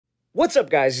What's up,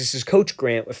 guys? This is Coach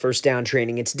Grant with First Down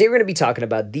Training, and today we're going to be talking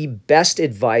about the best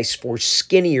advice for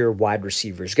skinnier wide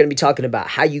receivers. We're going to be talking about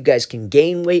how you guys can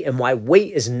gain weight and why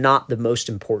weight is not the most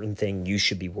important thing you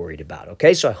should be worried about,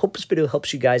 okay? So I hope this video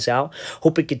helps you guys out.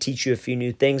 Hope it could teach you a few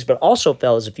new things, but also,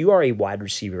 fellas, if you are a wide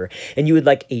receiver and you would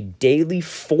like a daily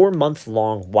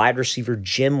 4-month-long wide receiver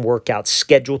gym workout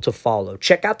schedule to follow,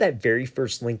 check out that very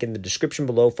first link in the description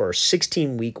below for our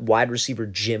 16-week wide receiver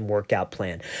gym workout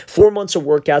plan. 4 months of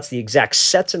workouts, the exact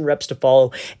sets and reps to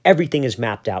follow, everything is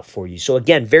mapped out for you. So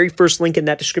again, very first link in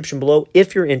that description below.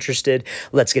 If you're interested,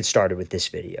 let's get started with this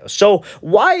video. So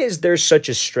why is there such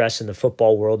a stress in the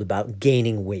football world about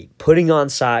gaining weight, putting on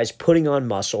size, putting on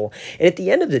muscle? And at the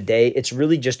end of the day, it's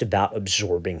really just about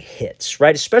absorbing hits,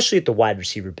 right? Especially at the wide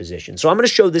receiver position. So I'm going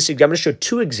to show this. I'm going to show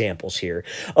 2 examples here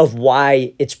of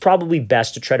why it's probably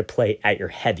best to try to play at your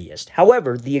heaviest.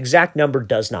 However, the exact number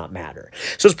does not matter.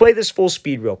 So let's play this full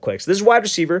speed real quick. So this is wide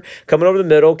receiver coming over the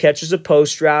middle, catches a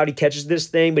post route, he catches this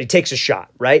thing, but he takes a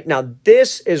shot, right? Now,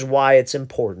 this is why it's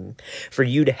important for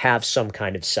you to have some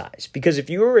kind of size. Because if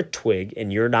you're a twig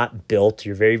and you're not built,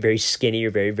 you're very, very skinny,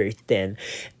 you're very, very thin,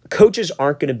 coaches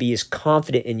aren't going to be as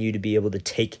confident in you to be able to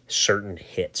take certain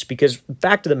hits. Because the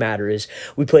fact of the matter is,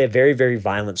 we play a very, very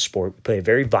violent sport. We play a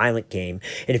very violent game.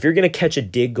 And if you're going to catch a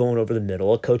dig going over the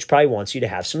middle, a coach probably wants you to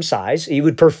have some size. He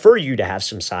would prefer you to have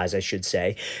some size, I should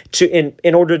say,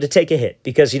 in order to take a hit.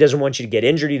 Because he doesn't want you to get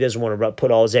injured. He doesn't want to put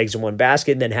all his eggs in one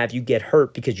basket and then have you get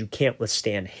hurt because you can't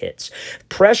withstand hits.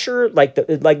 Pressure, like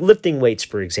lifting weights,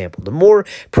 for example, the more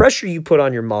pressure you put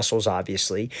on your muscles,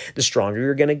 obviously, the stronger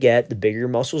you're going to get, the bigger your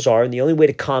muscles are, and the only way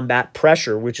to combat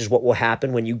pressure, which is what will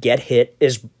happen when you get hit,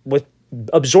 is with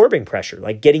absorbing pressure,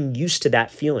 like getting used to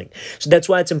that feeling. So that's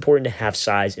why it's important to have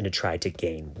size and to try to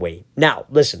gain weight. Now,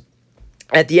 listen.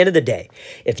 At the end of the day,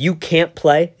 if you can't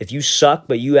play, if you suck,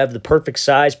 but you have the perfect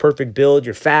size, perfect build,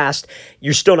 you're fast,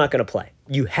 you're still not going to play.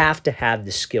 You have to have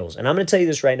the skills. And I'm going to tell you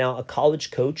this right now, a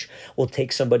college coach will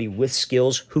take somebody with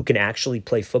skills who can actually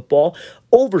play football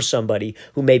over somebody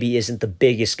who maybe isn't the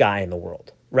biggest guy in the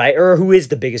world, right? Or who is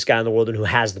the biggest guy in the world and who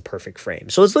has the perfect frame.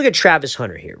 So let's look at Travis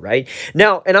Hunter here, right?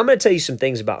 Now, and I'm going to tell you some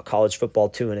things about college football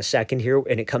too in a second here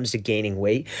when it comes to gaining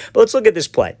weight. But let's look at this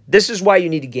play. This is why you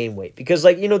need to gain weight. Because,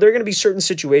 like, you know, there are going to be certain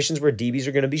situations where DBs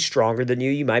are going to be stronger than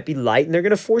you. You might be light, and they're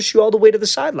going to force you all the way to the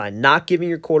sideline, not giving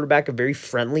your quarterback a very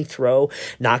friendly throw,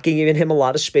 not giving him a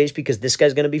lot of space because this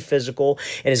guy's going to be physical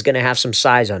and is going to have some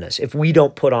size on us if we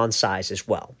don't put on size as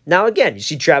well. Now, again, you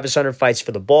see Travis Hunter fights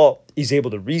for the ball. He's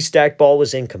able to restack. Ball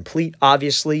was incomplete,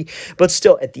 obviously. But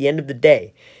still, at the end of the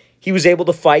day, he was able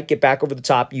to fight, get back over the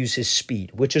top, use his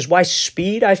speed, which is why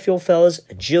speed, I feel, fellas,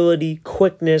 agility,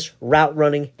 quickness, route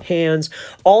running, hands,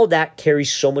 all that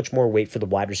carries so much more weight for the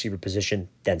wide receiver position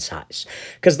than size.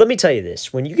 Because let me tell you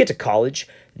this, when you get to college,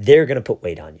 they're going to put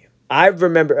weight on you. I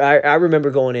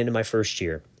remember going into my first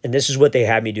year, and this is what they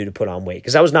had me do to put on weight,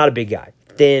 because I was not a big guy.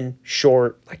 Thin,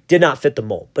 short, like did not fit the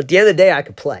mold. But at the end of the day, I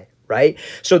could play. Right?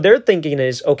 So their thinking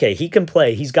is, okay, he can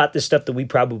play. He's got this stuff that we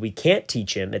probably can't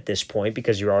teach him at this point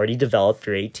because you're already developed.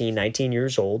 You're 18, 19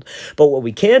 years old. But what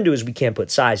we can do is we can't put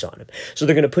size on him. So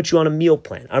they're going to put you on a meal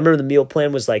plan. I remember the meal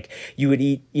plan was like you would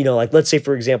eat, you know, like let's say,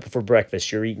 for example, for breakfast,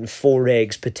 you're eating 4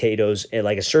 eggs, potatoes, and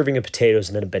like a serving of potatoes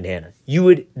and then a banana.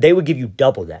 They would give you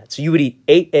double that. So you would eat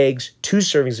 8 eggs, 2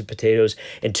 servings of potatoes,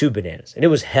 and 2 bananas. And it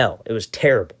was hell. It was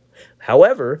terrible.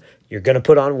 However, you're going to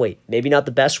put on weight. Maybe not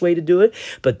the best way to do it,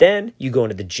 but then you go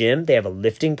into the gym. They have a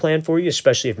lifting plan for you,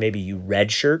 especially if maybe you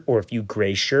red shirt or if you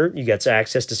gray shirt. You got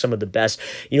access to some of the best,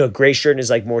 you know, gray shirt is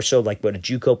like more so like what a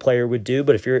JUCO player would do.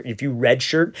 But if you red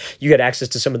shirt, you got access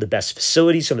to some of the best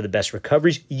facilities, some of the best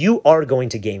recoveries. You are going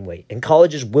to gain weight, and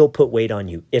colleges will put weight on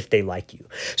you if they like you.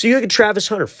 So you look at Travis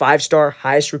Hunter, 5-star,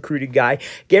 highest recruited guy.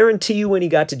 Guarantee you when he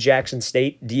got to Jackson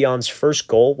State, Deion's first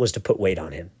goal was to put weight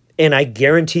on him. And I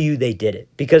guarantee you they did it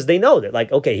because they know that,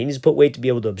 like, okay, he needs to put weight to be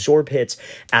able to absorb hits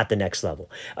at the next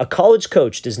level. A college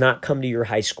coach does not come to your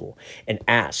high school and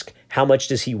ask, how much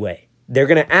does he weigh? They're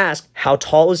going to ask, how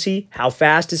tall is he? How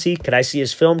fast is he? Could I see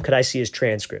his film? Could I see his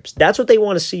transcripts? That's what they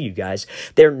want to see, you guys.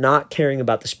 They're not caring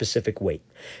about the specific weight.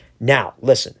 Now,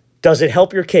 listen, does it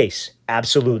help your case?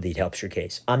 Absolutely, it helps your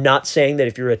case. I'm not saying that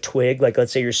if you're a twig, like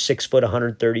let's say you're 6 foot,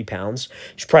 130 pounds,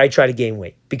 you should probably try to gain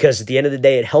weight because at the end of the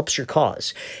day, it helps your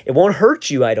cause. It won't hurt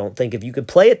you, I don't think, if you could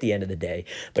play at the end of the day,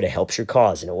 but it helps your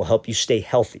cause and it will help you stay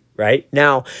healthy, right?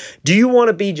 Now, do you want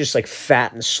to be just like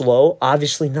fat and slow?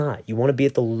 Obviously not. You want to be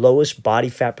at the lowest body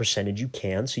fat percentage you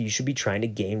can, so you should be trying to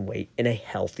gain weight in a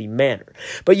healthy manner.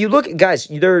 But you look, guys,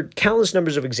 there are countless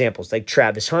numbers of examples, like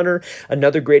Travis Hunter,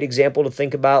 another great example to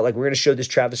think about. Like we're going to show this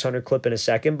Travis Hunter clip in a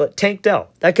second, but Tank Dell,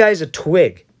 that guy's a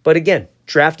twig. But again,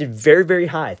 drafted very, very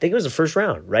high. I think it was the first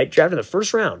round, right? Drafted in the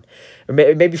first round, or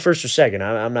maybe first or second.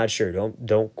 I'm not sure.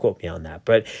 Don't quote me on that.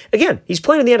 But again, he's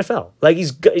playing in the NFL. Like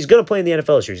he's going to play in the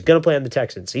NFL this year. He's going to play on the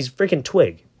Texans. He's freaking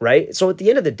twig, right? So at the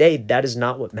end of the day, that is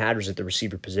not what matters at the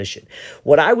receiver position.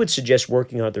 What I would suggest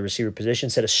working on at the receiver position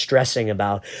instead of stressing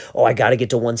about, oh, I got to get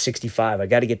to 165, I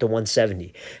got to get to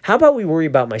 170. How about we worry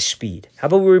about my speed? How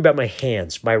about we worry about my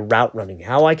hands, my route running,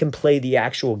 how I can play the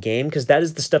actual game? Because that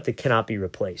is the stuff that cannot be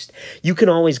replaced. You can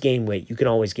always gain weight. You can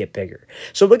always get bigger.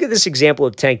 So look at this example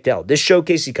of Tank Dell. This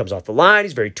showcase, he comes off the line.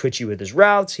 He's very twitchy with his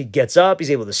routes. He gets up.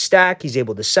 He's able to stack. He's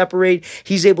able to separate.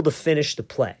 He's able to finish the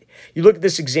play. You look at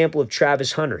this example of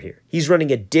Travis Hunter here. He's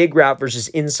running a dig route versus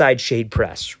inside shade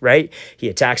press, right? He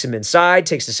attacks him inside,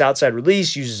 takes this outside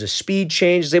release, uses a speed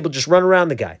change, is able to just run around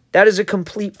the guy. That is a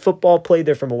complete football play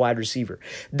there from a wide receiver.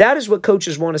 That is what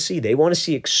coaches want to see. They want to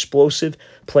see explosive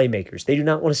playmakers. They do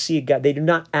not want to see a guy. They do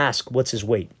not ask what's his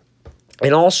weight.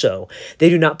 And also, they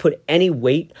do not put any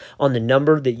weight on the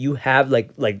number that you have.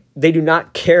 Like they do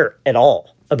not care at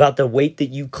all about the weight that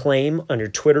you claim on your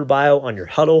Twitter bio, on your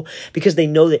huddle, because they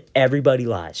know that everybody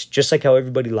lies, just like how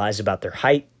everybody lies about their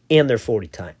height and their 40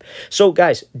 time. So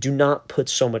guys, do not put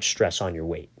so much stress on your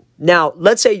weight. Now,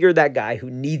 let's say you're that guy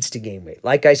who needs to gain weight,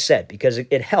 like I said, because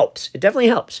it helps. It definitely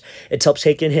helps. It helps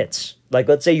taking hits. Like,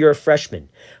 let's say you're a freshman,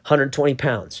 120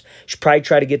 pounds. You should probably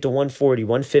try to get to 140,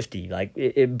 150. Like,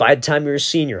 by the time you're a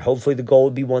senior, hopefully the goal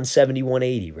would be 170,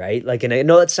 180, right? Like, and I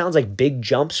know that sounds like big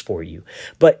jumps for you,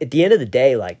 but at the end of the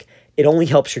day, like, it only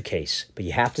helps your case. But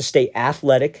you have to stay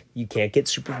athletic. You can't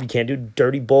do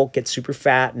dirty bulk, get super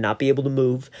fat, and not be able to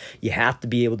move. You have to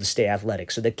be able to stay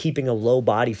athletic. So that keeping a low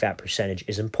body fat percentage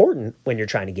is important when you're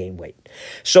trying to gain weight.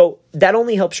 So that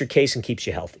only helps your case and keeps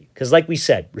you healthy. Because like we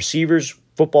said, receivers,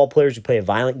 football players who play a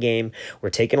violent game, we're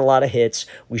taking a lot of hits.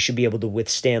 We should be able to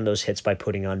withstand those hits by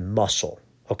putting on muscle.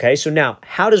 Okay, so now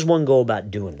how does one go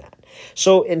about doing that?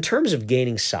 So in terms of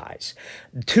gaining size,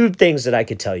 two things that I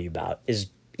could tell you about is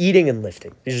eating and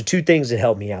lifting. These are two things that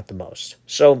help me out the most.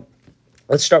 So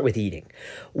let's start with eating.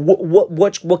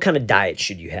 What kind of diet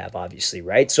should you have, obviously,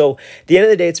 right? So at the end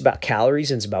of the day, it's about calories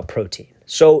and it's about protein.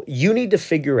 So you need to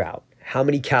figure out how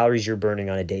many calories you're burning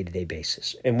on a day-to-day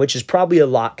basis, and which is probably a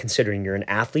lot considering you're an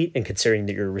athlete and considering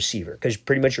that you're a receiver, because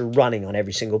pretty much you're running on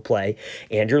every single play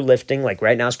and you're lifting. Like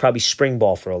right now, it's probably spring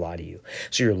ball for a lot of you.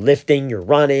 So you're lifting, you're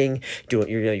running,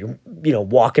 you're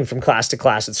walking from class to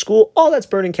class at school. All that's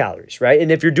burning calories, right?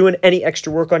 And if you're doing any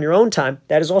extra work on your own time,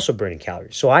 that is also burning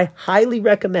calories. So I highly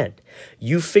recommend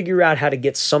you figure out how to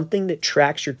get something that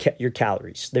tracks your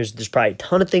calories. There's probably a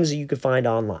ton of things that you can find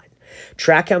online.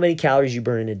 Track how many calories you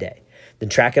burn in a day. Then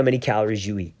track how many calories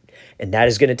you eat. And that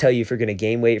is going to tell you if you're going to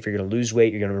gain weight, if you're going to lose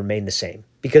weight, you're going to remain the same.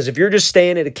 Because if you're just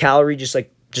staying at a calorie, just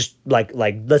like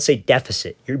let's say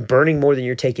deficit, you're burning more than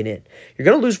you're taking in, you're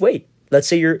going to lose weight. Let's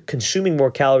say you're consuming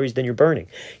more calories than you're burning.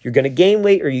 You're going to gain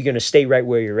weight or you're going to stay right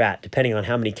where you're at, depending on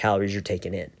how many calories you're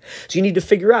taking in. So you need to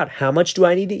figure out, how much do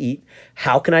I need to eat?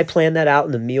 How can I plan that out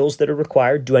in the meals that are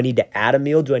required? Do I need to add a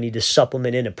meal? Do I need to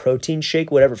supplement in a protein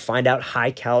shake? Whatever, find out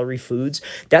high calorie foods.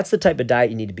 That's the type of diet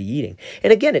you need to be eating.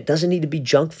 And again, it doesn't need to be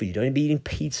junk food. You don't need to be eating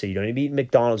pizza. You don't need to be eating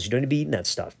McDonald's. You don't need to be eating that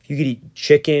stuff. You could eat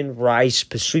chicken, rice,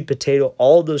 sweet potato.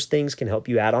 All of those things can help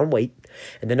you add on weight.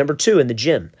 And then number two, in the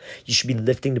gym, you should be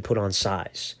lifting to put on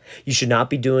size. You should not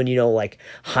be doing, like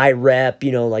high rep,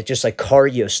 just like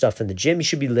cardio stuff in the gym. You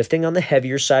should be lifting on the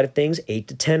heavier side of things, 8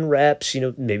 to 10 reps,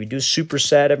 maybe do a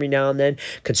superset every now and then,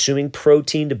 consuming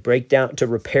protein to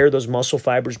repair those muscle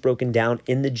fibers broken down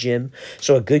in the gym.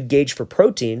 So a good gauge for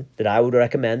protein that I would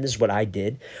recommend, this is what I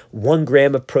did, 1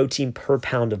 gram of protein per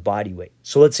pound of body weight.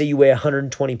 So let's say you weigh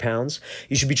 120 pounds.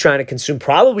 You should be trying to consume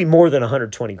probably more than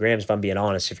 120 grams, if I'm being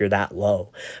honest, if you're that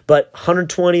low. But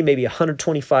 120, maybe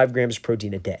 125 grams of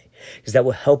protein a day, because that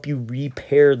will help you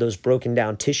repair those broken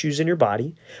down tissues in your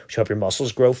body, which help your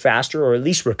muscles grow faster or at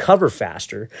least recover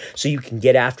faster, so you can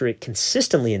get after it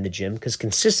consistently in the gym, because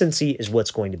consistency is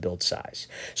what's going to build size.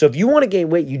 So if you want to gain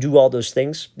weight, you do all those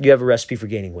things, you have a recipe for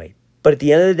gaining weight. But at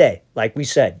the end of the day, like we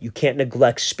said, you can't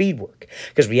neglect speed work,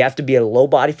 because we have to be at a low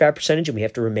body fat percentage and we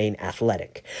have to remain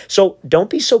athletic. So don't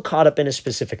be so caught up in a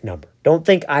specific number. Don't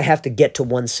think I have to get to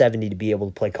 170 to be able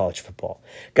to play college football.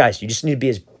 Guys, you just need to be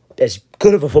as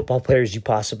good of a football player as you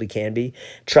possibly can be.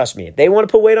 Trust me, if they want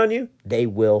to put weight on you, they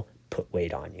will put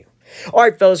weight on you. All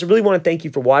right, fellas, I really want to thank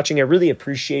you for watching. I really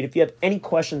appreciate it. If you have any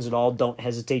questions at all, don't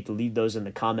hesitate to leave those in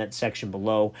the comment section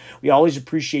below. We always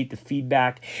appreciate the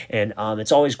feedback, and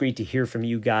it's always great to hear from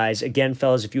you guys. Again,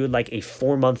 fellas, if you would like a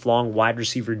 4-month-long wide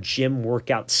receiver gym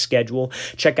workout schedule,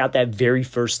 check out that very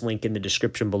first link in the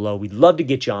description below. We'd love to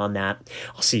get you on that.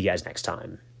 I'll see you guys next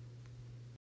time.